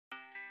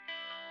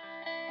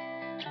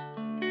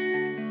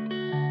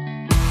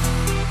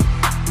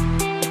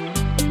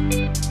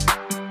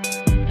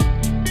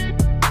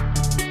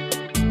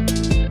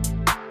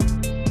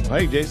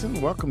Hey, Jason,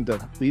 welcome to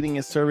Leading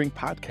and Serving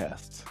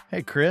Podcasts.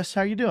 Hey, Chris,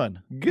 how you doing?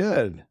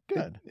 Good.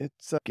 Good.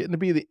 It's getting to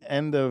be the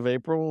end of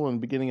April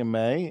and beginning of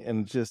May,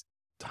 and just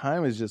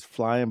time is just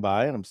flying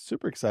by, and I'm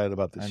super excited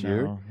about this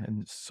year.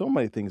 And So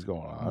many things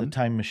going the on.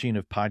 time machine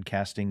of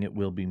podcasting, it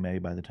will be May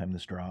by the time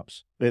this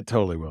drops. It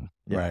totally will.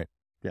 Yeah. Right.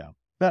 Yeah.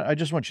 But I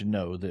just want you to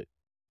know that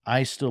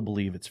I still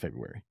believe it's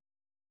February,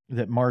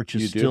 that March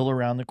is You do? still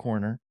around the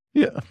corner.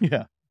 Yeah.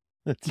 Yeah.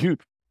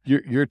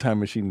 Your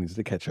time machine needs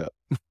to catch up.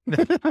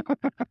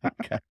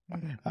 Okay.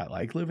 I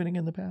like living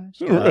in the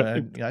past.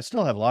 Right. I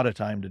still have a lot of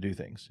time to do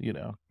things,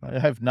 I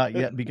have not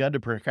yet begun to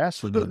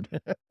procrastinate.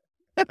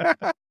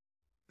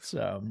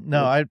 So,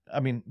 no, I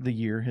mean, the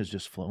year has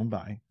just flown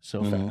by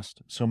so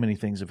fast. So many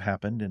things have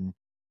happened, and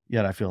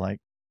yet I feel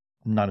like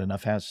not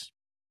enough has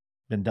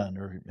been done,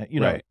 or,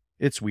 Right.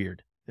 It's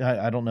weird.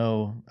 I don't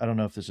know. I don't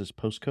know if this is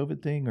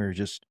post-COVID thing or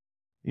just,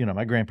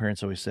 my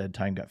grandparents always said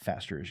time got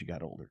faster as you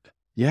got older.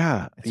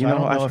 Yeah. So I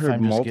don't know I've if heard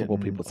I'm just multiple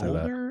getting people say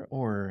that. older,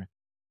 or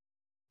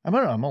I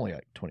don't know. I'm only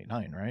like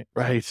 29, right?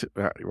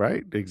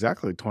 Right.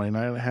 Exactly.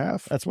 29 and a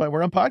half. That's why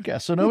we're on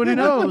podcast, so nobody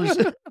knows.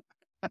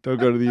 Don't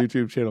go to the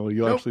YouTube channel.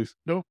 You'll actually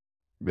Nope.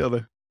 be able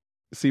to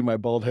see my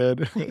bald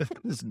head. This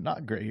is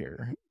not gray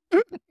hair.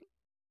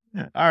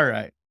 All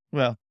right.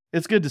 Well,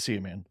 it's good to see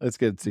you, man. It's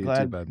good to see you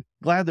too, bud.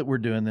 Glad that we're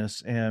doing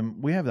this,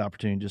 and we have the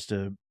opportunity just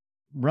to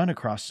run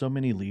across so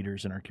many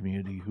leaders in our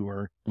community who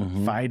are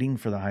fighting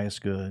for the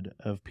highest good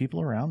of people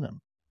around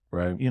them.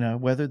 Right.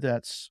 Whether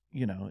that's,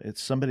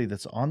 it's somebody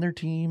that's on their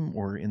team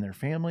or in their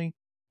family,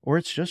 or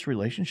it's just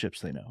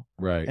relationships they know.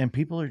 Right. And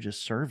people are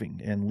just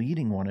serving and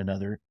leading one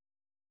another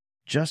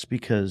just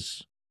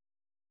because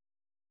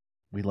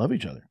we love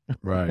each other.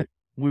 Right.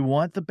 We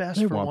want the best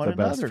We for want one the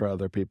best another. for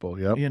other people.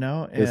 Yep.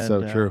 It's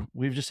so true.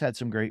 We've just had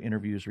some great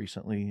interviews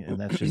recently, and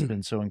that's just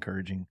been so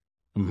encouraging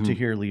to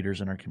hear leaders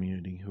in our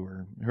community who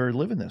are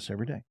living this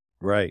every day.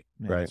 Right.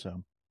 Yeah, Right.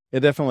 So It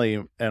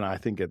definitely, and I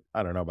think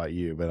I don't know about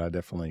you, but it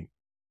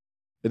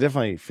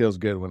definitely feels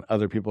good when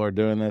other people are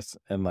doing this,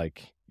 and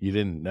like you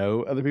didn't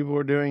know other people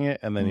were doing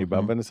it, and then you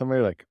bump into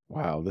somebody like,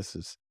 wow, this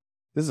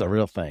is a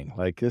real thing.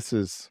 Like this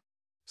is,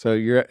 so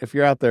if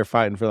you're out there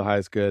fighting for the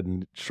highest good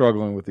and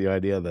struggling with the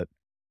idea that,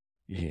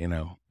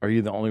 are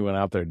you the only one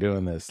out there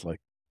doing this? Like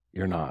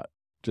you're not.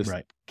 Just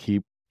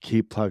keep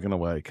plugging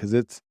away, because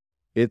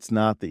it's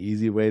not the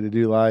easy way to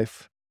do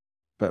life,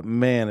 but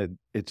man,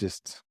 it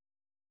just,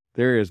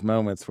 there is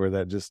moments where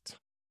that just,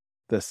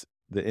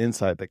 the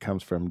insight that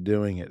comes from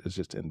doing it is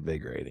just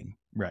invigorating.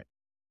 Right.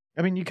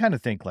 I mean, you kind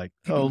of think like,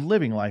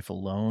 living life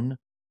alone,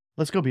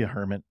 let's go be a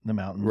hermit in the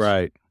mountains.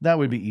 Right. That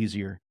would be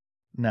easier.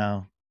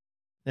 No.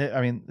 I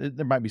mean,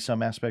 there might be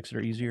some aspects that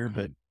are easier,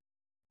 but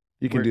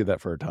you can do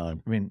that for a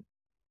time. I mean,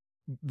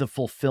 the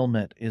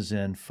fulfillment is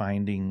in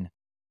finding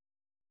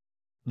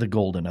the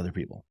gold in other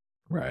people.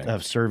 Right.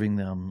 Of serving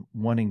them,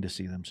 wanting to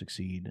see them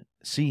succeed,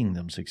 seeing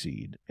them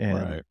succeed.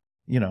 And,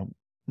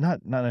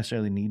 not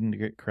necessarily needing to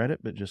get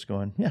credit, but just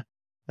going, yeah,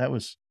 that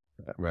was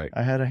right.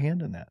 I had a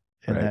hand in that.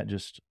 And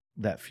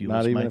that fuels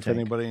not even my if tank.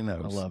 anybody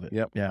knows. I love it.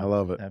 Yep. Yeah. I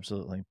love it.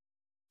 Absolutely.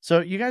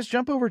 So you guys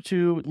jump over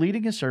to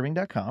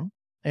leadingandserving.com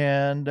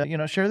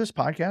and, share this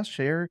podcast,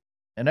 share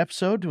an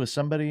episode with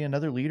somebody,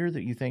 another leader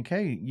that you think,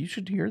 hey, you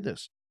should hear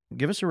this.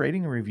 Give us a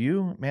rating and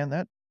review. Man,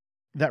 that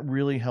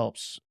really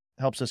helps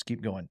us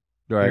keep going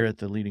here at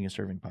the Leading and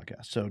Serving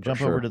podcast. So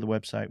jump over to the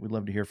website. We'd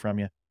love to hear from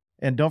you.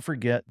 And don't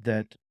forget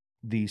that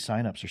the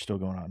signups are still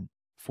going on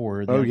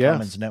for the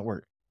Uncommons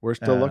Network. We're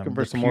still looking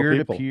for some more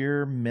people.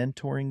 Peer-to-peer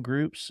mentoring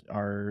groups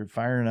are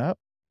firing up.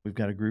 We've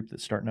got a group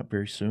that's starting up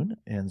very soon.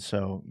 And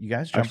so you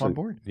guys jump on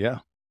board. Yeah.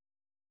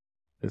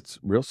 It's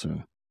real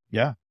soon.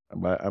 Yeah.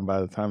 By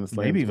the time this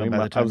lands. Maybe even by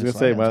the time I was going to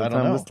say, by the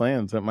time this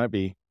lands, it might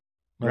be,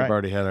 we've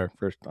already had our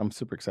first, I'm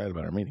super excited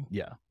about our meeting.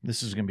 Yeah.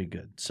 This is going to be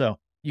good. So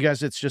you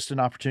guys, it's just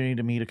an opportunity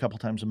to meet a couple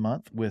times a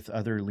month with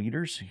other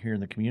leaders here in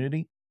the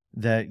community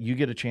that you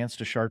get a chance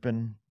to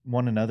sharpen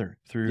one another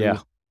through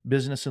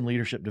business and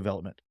leadership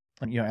development.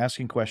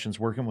 Asking questions,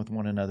 working with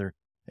one another,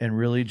 and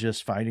really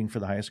just fighting for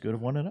the highest good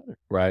of one another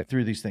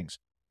through these things.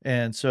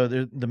 And so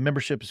the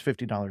membership is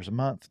 $50 a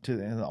month,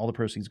 and all the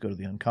proceeds go to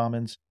the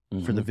Uncommons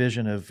for the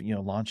vision of,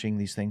 launching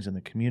these things in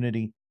the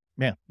community.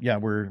 Man, yeah,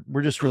 we're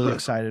just really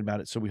excited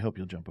about it. So we hope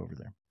you'll jump over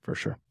there. For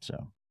sure.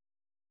 So,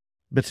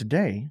 but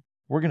today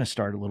we're going to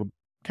start a little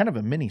kind of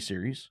a mini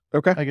series.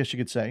 Okay. I guess you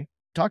could say,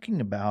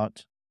 talking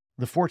about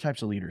the 4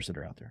 types of leaders that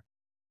are out there.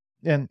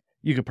 And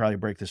you could probably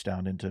break this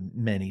down into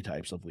many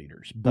types of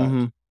leaders, but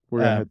we're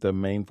going to hit the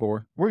main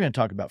 4. We're going to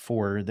talk about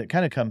 4 that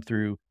kind of come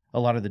through a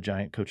lot of the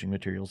giant coaching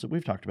materials that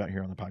we've talked about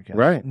here on the podcast.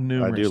 Right.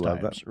 Numerous I do times,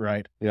 love that.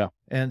 Right. Yeah.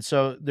 And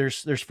so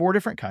there's 4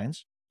 different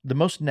kinds. The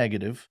most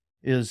negative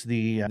is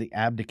the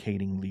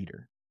abdicating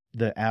leader,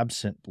 the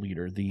absent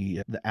leader,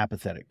 the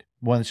apathetic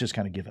one that's just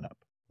kind of given up.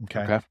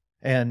 Okay.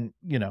 And,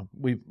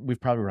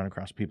 we've probably run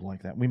across people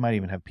like that. We might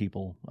even have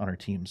people on our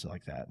teams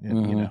like that.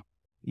 And,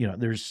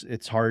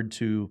 it's hard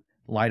to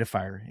light a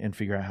fire and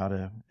figure out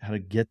how to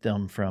get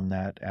them from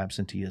that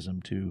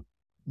absenteeism to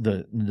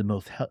the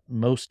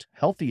most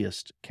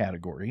healthiest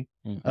category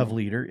of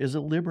leader is a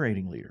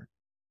liberating leader.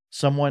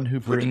 someone who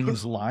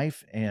brings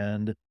life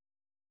and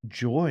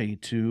joy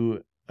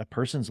to a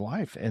person's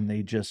life, and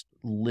they just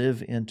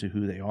live into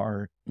who they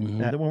are.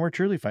 That when we're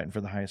truly fighting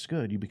for the highest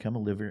good, you become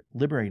a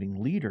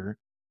liberating leader,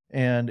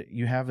 and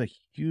you have a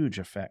huge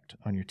effect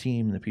on your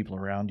team, the people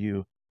around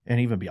you, and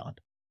even beyond.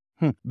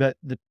 But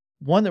the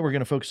one that we're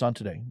going to focus on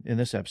today in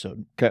this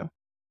episode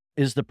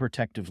is the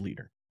protective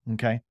leader.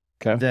 Okay.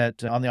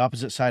 That on the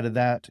opposite side of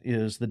that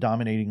is the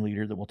dominating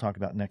leader that we'll talk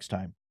about next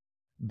time.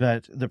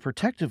 But the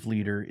protective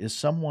leader is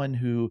someone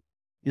who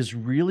is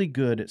really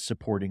good at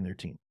supporting their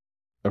team.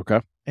 Okay.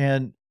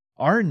 And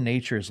our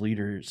nature as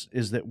leaders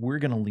is that we're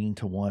going to lean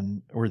to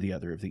one or the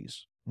other of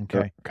these.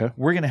 Okay.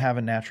 We're going to have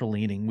a natural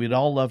leaning. We'd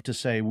all love to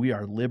say we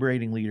are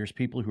liberating leaders,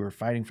 people who are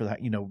fighting for that.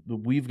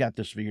 We've got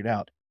this figured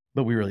out,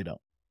 but we really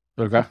don't.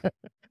 Okay.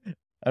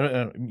 I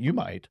don't, you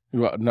might.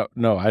 Well,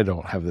 no, I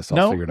don't have this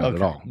all figured out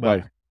at all.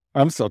 Well,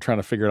 I'm still trying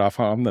to figure it out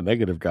how I'm the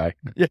negative guy.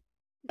 Yeah.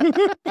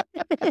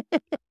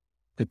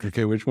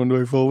 Okay, which one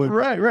do I fall in?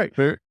 Right.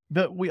 Fair.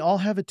 But we all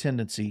have a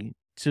tendency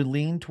to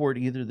lean toward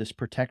either this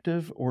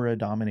protective or a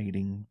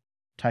dominating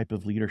type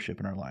of leadership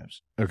in our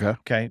lives.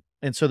 Okay.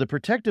 And so the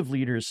protective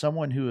leader is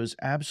someone who is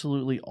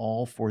absolutely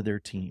all for their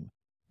team,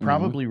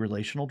 probably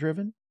relational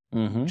driven,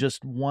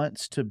 just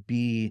wants to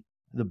be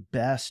the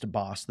best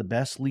boss, the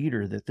best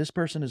leader that this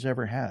person has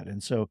ever had.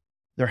 And so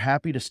they're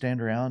happy to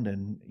stand around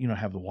and,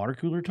 have the water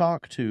cooler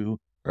talk to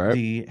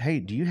the, hey,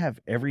 do you have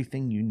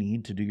everything you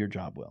need to do your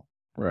job well?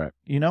 Right.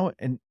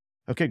 And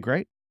okay,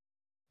 great.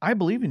 I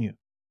believe in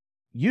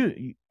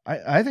you.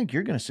 I think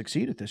you're going to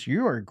succeed at this.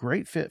 You are a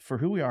great fit for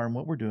who we are and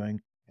what we're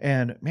doing.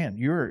 And man,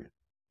 you're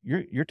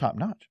top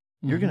notch.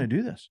 You're going to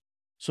do this.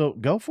 So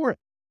go for it.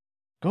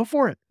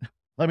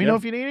 Let me know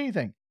if you need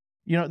anything.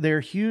 They're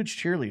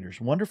huge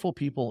cheerleaders, wonderful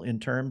people in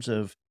terms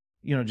of,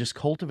 just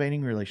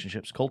cultivating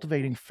relationships,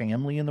 cultivating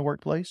family in the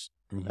workplace,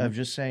 of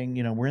just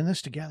saying, we're in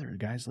this together,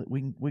 guys.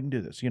 We can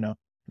do this,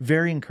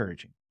 very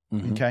encouraging.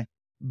 Okay.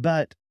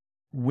 But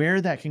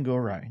where that can go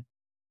awry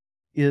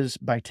is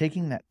by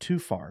taking that too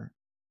far,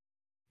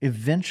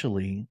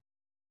 eventually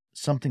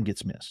something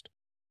gets missed.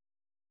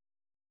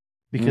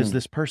 Because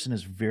this person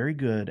is very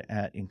good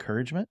at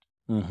encouragement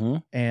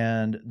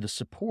and the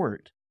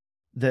support,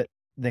 that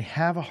they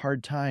have a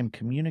hard time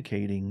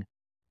communicating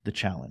the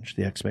challenge,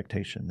 the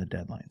expectation, the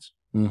deadlines.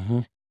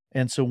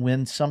 And so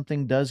when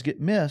something does get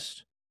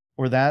missed,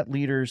 or that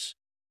leader's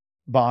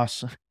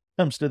boss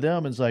comes to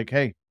them and is like,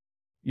 hey,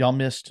 y'all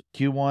missed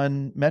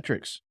Q1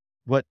 metrics.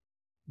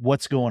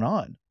 What's going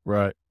on?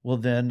 Right. Well,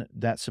 then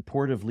that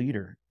supportive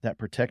leader, that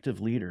protective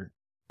leader,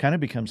 kind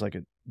of becomes like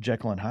a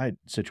Jekyll and Hyde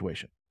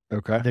situation.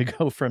 Okay. They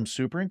go from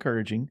super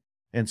encouraging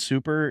and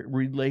super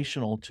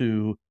relational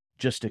to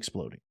just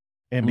exploding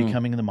and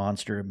becoming the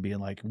monster and being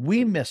like,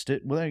 we missed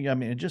it. Well,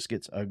 it just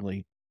gets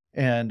ugly.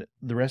 And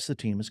the rest of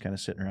the team is kind of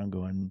sitting around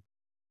going,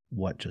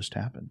 what just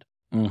happened?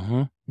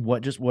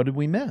 What did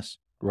we miss?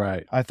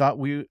 Right. I thought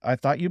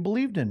you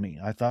believed in me.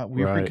 I thought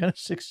we were going to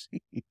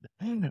succeed.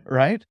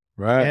 Right.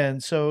 Right.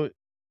 And so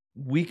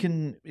we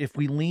can, if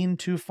we lean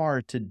too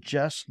far to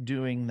just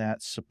doing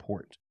that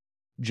support,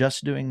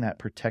 just doing that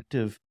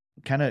protective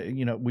kind of,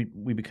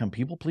 we become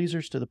people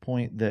pleasers to the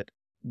point that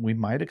we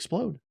might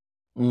explode.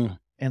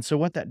 And so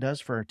what that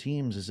does for our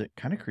teams is it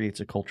kind of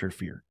creates a culture of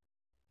fear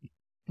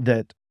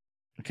that,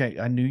 okay,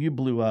 I knew you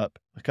blew up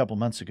a couple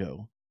months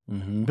ago,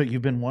 but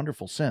you've been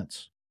wonderful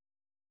since.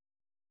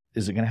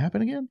 Is it going to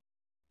happen again?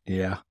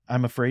 Yeah.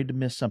 I'm afraid to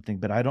miss something,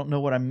 but I don't know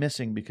what I'm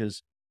missing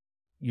because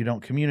you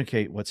don't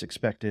communicate what's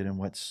expected and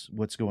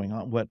what's going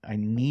on, what I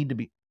need to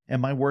be.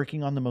 Am I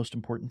working on the most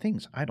important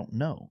things? I don't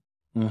know.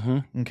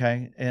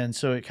 Okay. And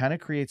so it kind of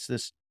creates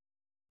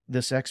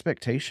this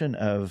expectation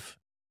of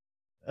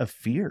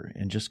fear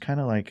and just kind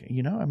of like,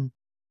 I'm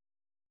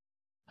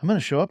going to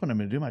show up and I'm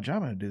going to do my job.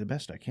 I'm going to do the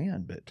best I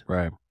can, but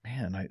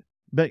man,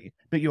 but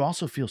you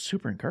also feel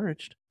super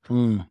encouraged.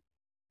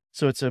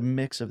 So it's a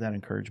mix of that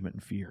encouragement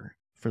and fear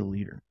for the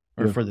leader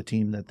or for the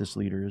team that this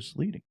leader is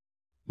leading.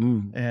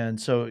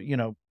 And so,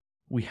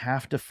 we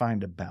have to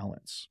find a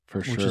balance,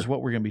 which is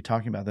what we're going to be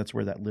talking about. That's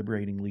where that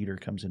liberating leader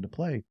comes into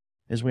play,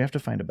 is we have to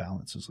find a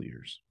balance as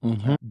leaders.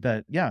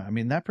 But yeah,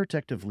 that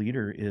protective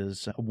leader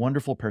is a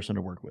wonderful person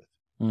to work with,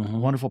 a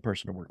wonderful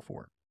person to work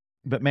for.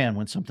 But man,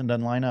 when something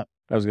doesn't line up.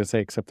 I was going to say,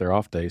 except they're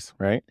off days,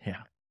 right?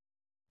 Yeah.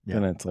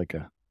 Then it's like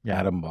a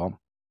atom bomb.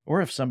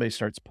 Or if somebody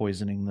starts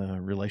poisoning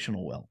the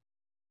relational well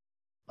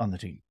on the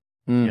team,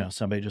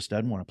 somebody just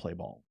doesn't want to play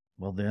ball.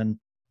 Well, then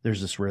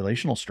there's this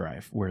relational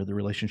strife where the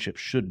relationship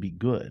should be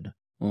good.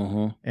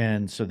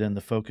 And so then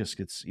the focus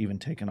gets even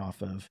taken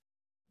off of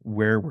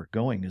where we're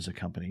going as a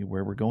company,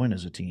 where we're going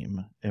as a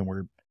team,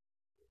 and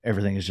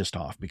everything is just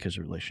off because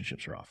the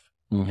relationships are off.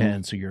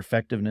 And so your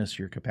effectiveness,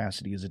 your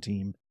capacity as a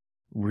team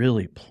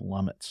really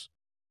plummets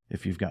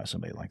if you've got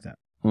somebody like that.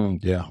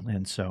 Yeah.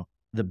 And so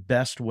the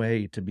best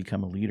way to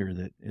become a leader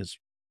that is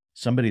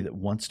somebody that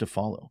wants to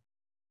follow.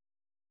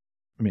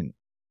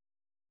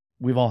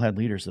 We've all had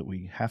leaders that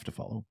we have to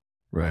follow.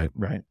 Right.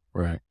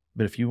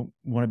 But if you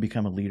want to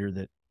become a leader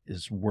that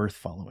is worth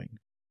following,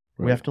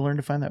 we have to learn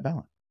to find that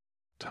balance.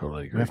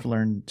 Totally agree. We have to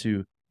learn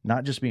to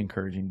not just be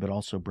encouraging, but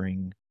also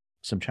bring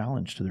some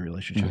challenge to the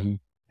relationship. Mm-hmm.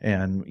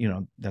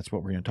 And, that's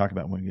what we're going to talk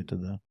about when we get to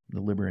the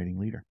liberating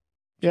leader.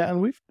 Yeah,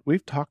 and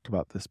we've talked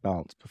about this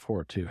balance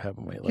before too,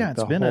 haven't we? Like yeah,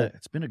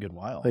 it's been a good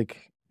while.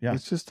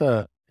 It's just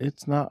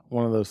it's not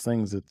one of those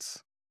things.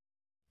 It's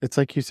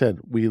like you said,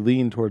 we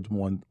lean towards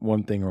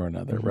one thing or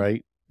another, Mm-hmm.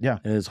 right? Yeah.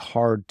 And it's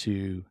hard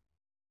to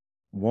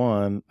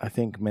I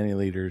think many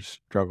leaders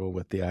struggle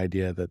with the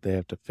idea that they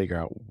have to figure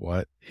out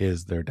what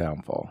is their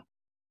downfall.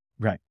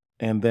 Right.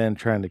 And then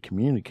trying to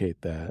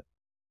communicate that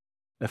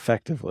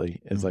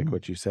effectively is like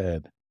what you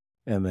said.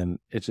 And then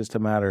it's just a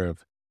matter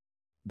of,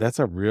 that's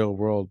a real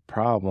world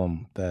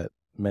problem that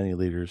many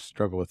leaders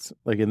struggle with.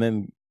 Like, and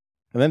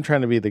then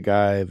trying to be the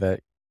guy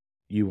that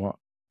you want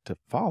to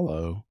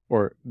follow,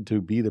 or to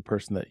be the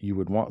person that you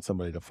would want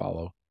somebody to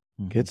follow.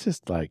 It's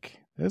just like,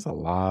 there's a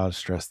lot of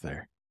stress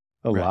there,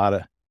 a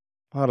lot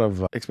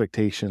of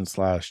expectation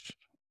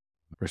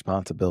 /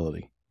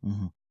 responsibility.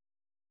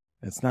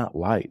 It's not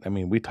light. I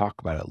mean, we talk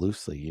about it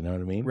loosely, you know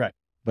what I mean? Right.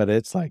 But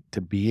it's like,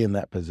 to be in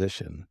that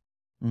position,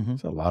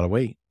 it's a lot of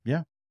weight.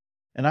 Yeah.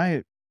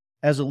 And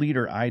as a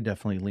leader, I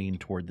definitely lean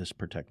toward this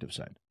protective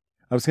side.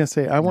 I was going to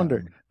say, I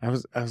wonder, I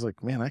was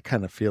like, man, I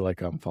kind of feel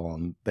like I'm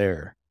falling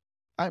there.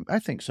 I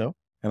think so.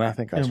 And I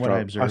think I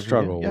I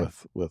struggle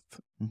with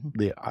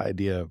the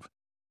idea of,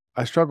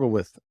 I struggle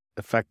with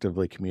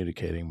effectively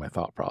communicating my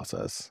thought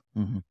process,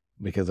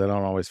 because I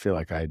don't always feel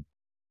like I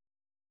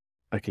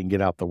can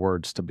get out the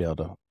words to be able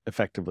to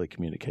effectively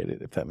communicate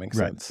it, if that makes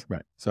sense.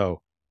 Right. So,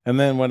 and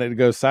then when it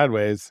goes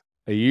sideways,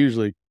 I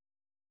usually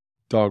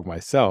dog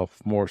myself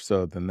more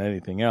so than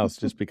anything else,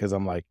 just because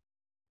I'm like,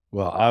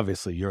 well,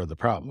 obviously you're the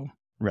problem,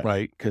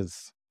 right?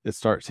 Because it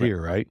starts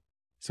here, right?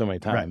 So many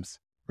times,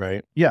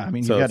 right? Yeah, I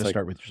mean, you got to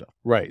start with yourself.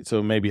 Right.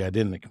 So maybe I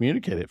didn't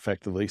communicate it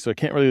effectively, so I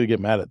can't really get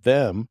mad at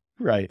them,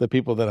 right? The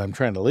people that I'm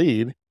trying to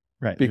lead,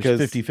 right? Because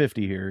 50-50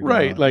 here,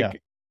 right?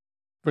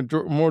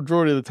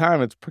 Majority of the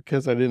time, it's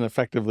because I didn't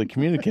effectively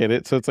communicate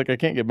it. So it's like, I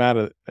can't get mad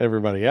at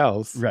everybody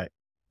else, right?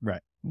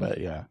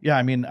 But yeah.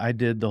 I mean, I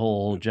did the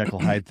whole Jekyll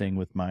Hyde thing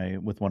with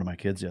one of my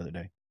kids the other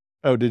day.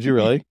 Oh, did you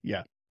really?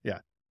 Yeah.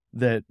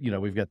 That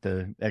we've got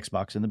the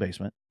Xbox in the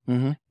basement,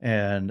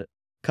 and a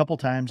couple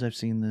times I've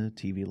seen the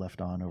TV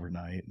left on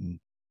overnight, and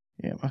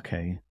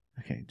okay,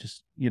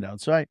 just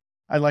So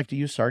I like to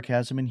use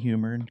sarcasm and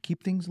humor and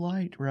keep things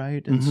light,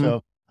 right? And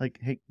so, like,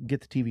 hey, get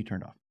the TV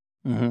turned off.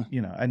 I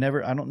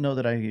don't know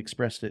that I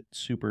expressed it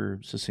super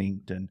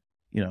succinct, and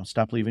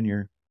stop leaving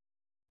your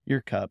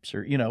cups,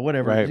 or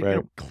whatever. Right.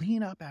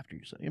 Clean up after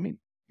yourself. I mean,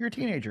 you're a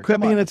teenager.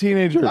 Quit being a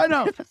teenager. I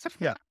know.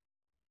 Yeah.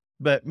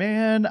 But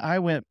man, I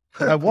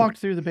walked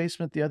through the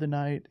basement the other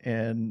night,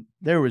 and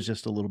there was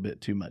just a little bit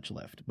too much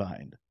left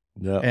behind.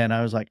 Yeah. And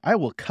I was like, I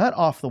will cut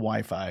off the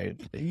Wi-Fi.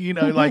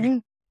 Like,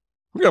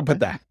 we're gonna put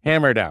the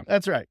hammer down.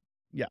 That's right.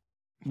 Yeah.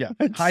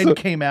 Hyde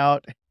came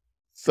out.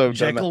 So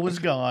Jekyll was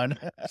gone.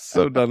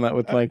 So done that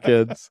with my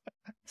kids.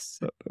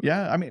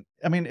 Yeah. I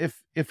mean,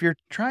 if you're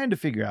trying to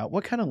figure out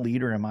what kind of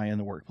leader am I in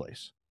the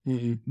workplace,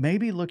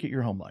 maybe look at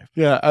your home life.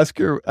 Yeah. Ask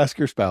your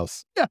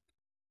spouse. Yeah.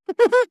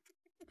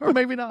 Or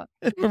maybe not.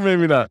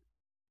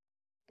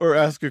 Or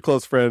ask a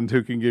close friend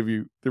who can give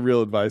you the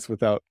real advice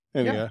without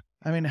any. Yeah.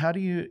 I mean, how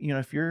do you,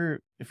 if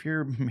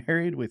you're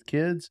married with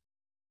kids,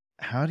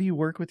 how do you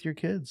work with your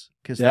kids?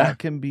 Because that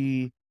can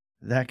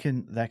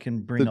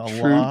bring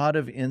lot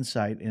of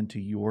insight into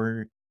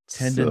your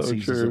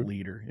tendencies as a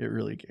leader. It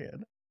really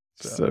can.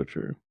 So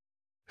true.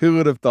 Who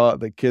would have thought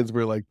that kids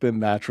were like the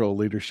natural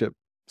leadership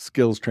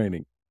skills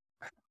training?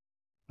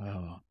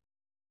 Oh.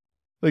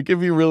 Like,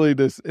 if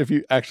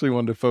you actually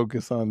want to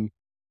focus on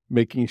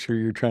making sure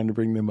you're trying to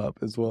bring them up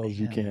as well as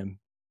you can.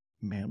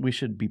 Man, we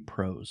should be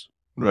pros.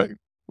 Right.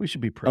 We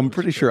should be pros. I'm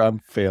pretty sure I'm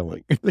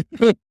failing.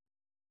 I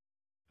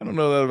don't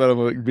know that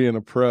about being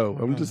a pro.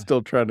 I'm just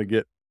still trying to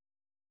get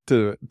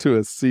to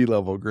a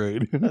C-level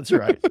grade. That's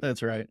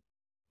right.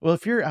 Well,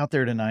 if you're out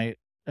there tonight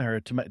or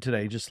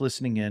today, just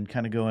listening in,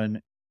 kind of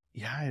going,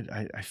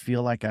 yeah, I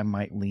feel like I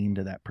might lean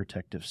to that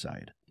protective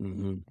side.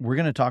 We're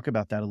going to talk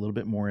about that a little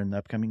bit more in the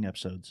upcoming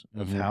episodes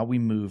of how we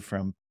move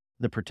from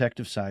the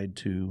protective side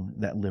to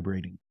that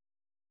liberating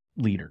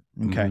leader.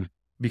 Okay.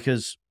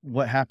 Because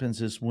what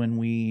happens is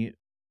when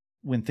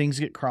things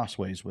get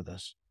crossways with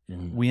us,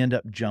 we end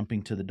up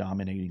jumping to the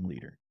dominating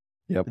leader.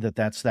 Yep.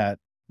 That's that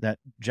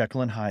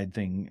Jekyll and Hyde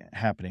thing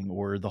happening,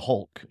 or the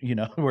Hulk,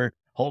 where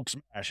Hulk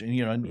smash, and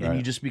and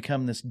you just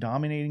become this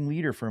dominating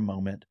leader for a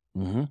moment.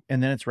 And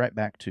then it's right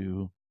back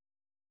to,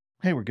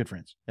 hey, we're good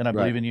friends, and I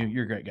believe in you.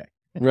 You're a great guy.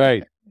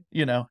 Right.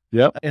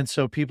 Yep. And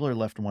so people are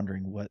left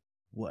wondering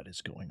what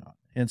is going on.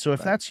 And so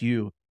if that's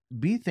you,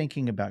 be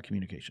thinking about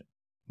communication.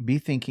 Be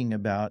thinking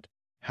about,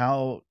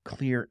 how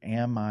clear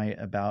am I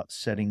about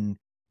setting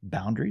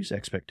boundaries,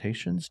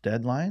 expectations,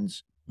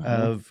 deadlines,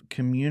 of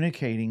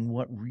communicating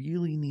what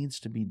really needs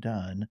to be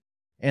done,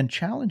 and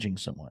challenging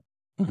someone.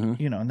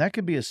 And that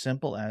could be as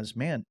simple as,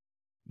 man,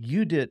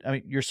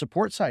 your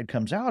support side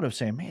comes out of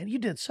saying, man, you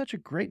did such a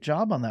great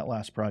job on that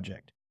last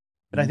project.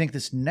 But I think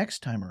this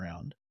next time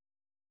around,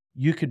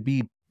 you could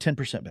be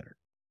 10% better.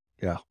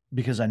 Yeah.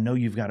 Because I know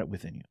you've got it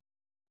within you.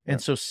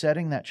 And so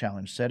setting that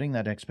challenge, setting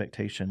that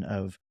expectation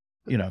of,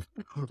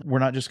 we're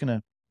not just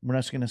going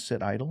to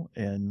sit idle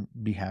and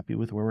be happy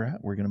with where we're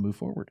at. We're going to move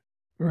forward.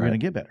 Right. We're going to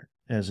get better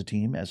as a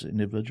team, as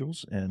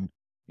individuals. And,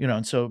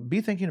 and so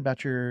be thinking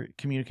about your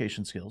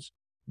communication skills.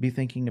 Be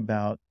thinking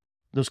about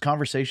those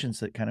conversations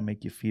that kind of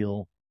make you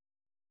feel,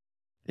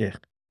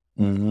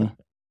 Mm-hmm.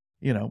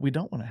 We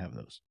don't want to have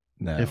those.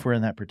 No. If we're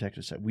in that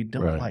protective side, we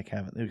don't like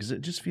having it because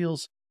it just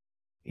feels,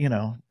 it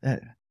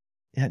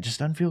just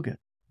doesn't feel good.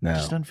 No. It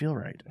just doesn't feel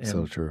right.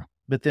 So true.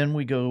 But then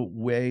we go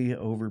way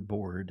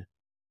overboard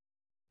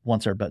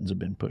once our buttons have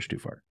been pushed too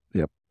far.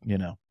 Yep.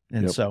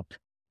 So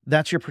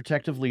that's your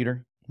protective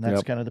leader.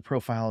 That's kind of the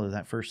profile of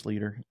that first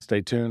leader.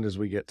 Stay tuned as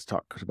we get to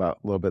talk about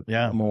a little bit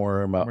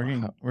more about. We're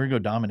gonna go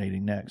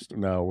dominating next.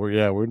 No,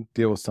 we'll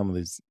deal with some of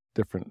these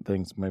different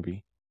things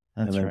maybe.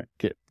 That's and then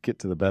right. Get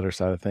to the better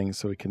side of things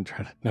so we can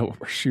try to know what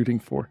we're shooting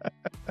for.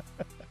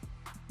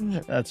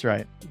 That's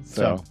right.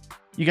 So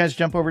you guys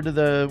jump over to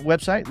the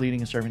website,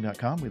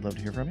 leadingandserving.com. We'd love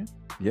to hear from you.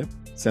 Yep.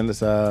 Send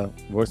us a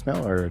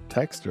voicemail or a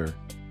text or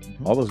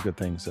all those good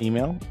things.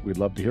 Email. We'd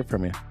love to hear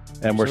from you.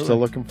 And we're still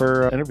looking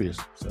for interviews.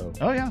 So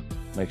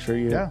make sure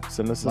you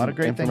send us a lot of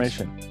great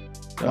information.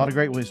 A lot of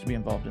great ways to be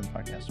involved in the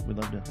podcast. We'd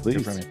love to hear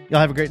from you. Y'all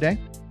have a great day.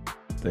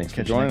 Thanks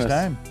Catch for joining you next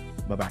us.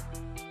 time. Bye-bye.